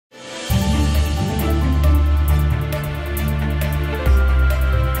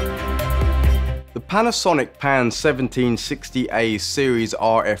Panasonic PAN1760A series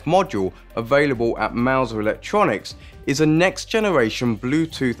RF module available at Mouser Electronics is a next-generation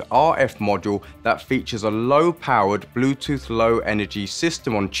Bluetooth RF module that features a low-powered Bluetooth low-energy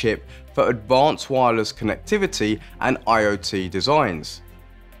system-on-chip for advanced wireless connectivity and IoT designs.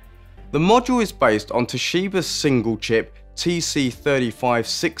 The module is based on Toshiba's single-chip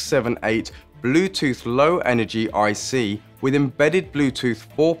TC35678 Bluetooth low-energy IC with embedded Bluetooth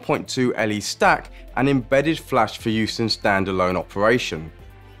 4.2 LE stack and embedded flash for use in standalone operation.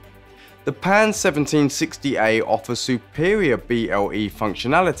 The PAN1760A offers superior BLE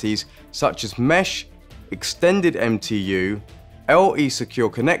functionalities such as mesh, extended MTU, LE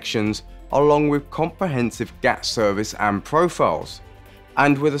secure connections, along with comprehensive GATT service and profiles.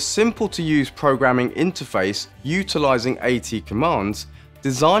 And with a simple to use programming interface utilizing AT commands,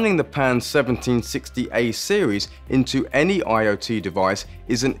 designing the PAN1760A series into any IoT device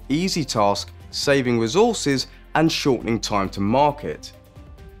is an easy task, saving resources and shortening time to market.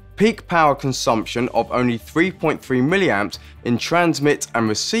 Peak power consumption of only 3.3 mA in transmit and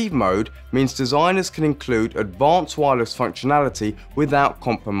receive mode means designers can include advanced wireless functionality without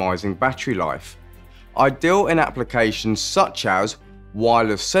compromising battery life. Ideal in applications such as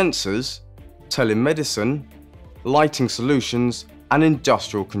wireless sensors, telemedicine, lighting solutions, and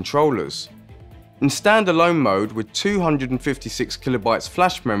industrial controllers. In standalone mode with 256 KB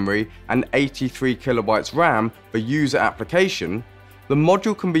flash memory and 83 KB RAM for user application, the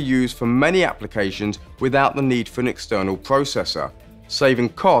module can be used for many applications without the need for an external processor, saving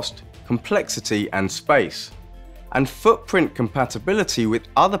cost, complexity, and space. And footprint compatibility with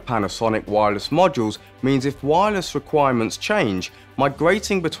other Panasonic wireless modules means if wireless requirements change,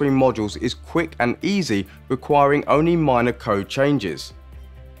 migrating between modules is quick and easy, requiring only minor code changes.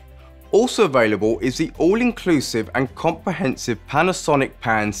 Also available is the all-inclusive and comprehensive Panasonic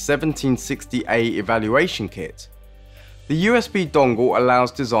PAN1760A evaluation kit. The USB dongle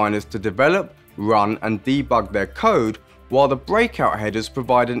allows designers to develop, run, and debug their code, while the breakout headers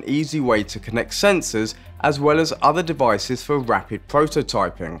provide an easy way to connect sensors as well as other devices for rapid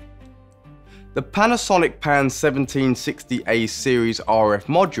prototyping. The Panasonic PAN1760A series RF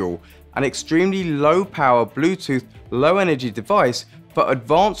module, an extremely low-power Bluetooth low-energy device for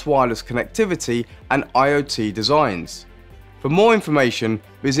advanced wireless connectivity and IoT designs. For more information,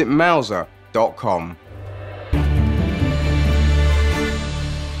 visit Mouser.com.